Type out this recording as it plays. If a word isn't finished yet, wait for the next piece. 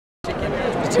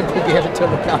think we gave it to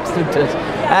them, absolutely.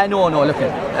 No, look,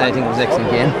 I think it was an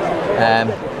excellent game.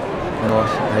 You know,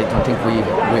 I don't think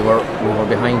we were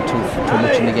behind too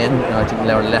much in the game. You know, I think we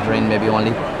were let in maybe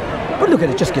only. But look,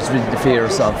 it just gets rid of the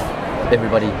fears of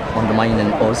everybody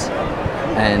undermining us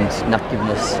and not giving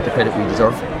us the credit we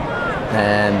deserve,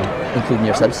 including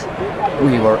yourselves.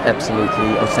 We were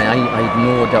absolutely outstanding. I had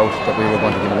no doubt that we were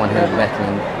going to give one hell of a battle,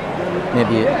 and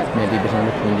maybe a bit of a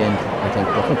in the end, I think.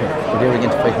 But okay, we're there again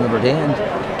to fight another day,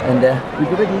 and we'll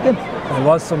be ready again. There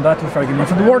was some battle, Fergie.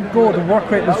 From the word go, the work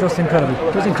rate was just incredible.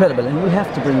 It was incredible, and we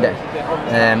have to bring that,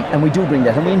 and we do bring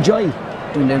that, and we enjoy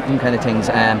doing them kind of things.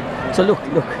 So look,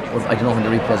 I don't know when the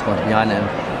replay is going to be on.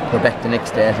 We're back the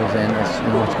next day, and you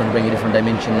know, it's going to bring a different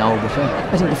dimension now. But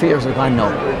I think the fears are gone now.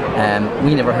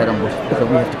 We never had them, but look,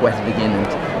 we have to go at it again,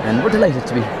 and we're delighted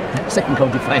to be second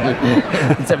county final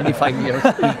in 75 years.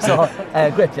 So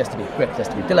great place to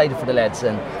be. Delighted for the lads,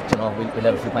 and you know, we'll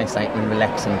have a few pints tonight and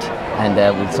relax, and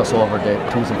we'll suss over the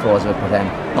twos and fro's of it. But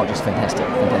no, just fantastic.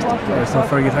 So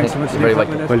Fergie, thanks so much. Very well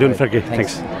done, Fergie.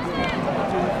 Thanks.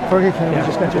 Fergie, can we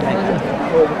just get you?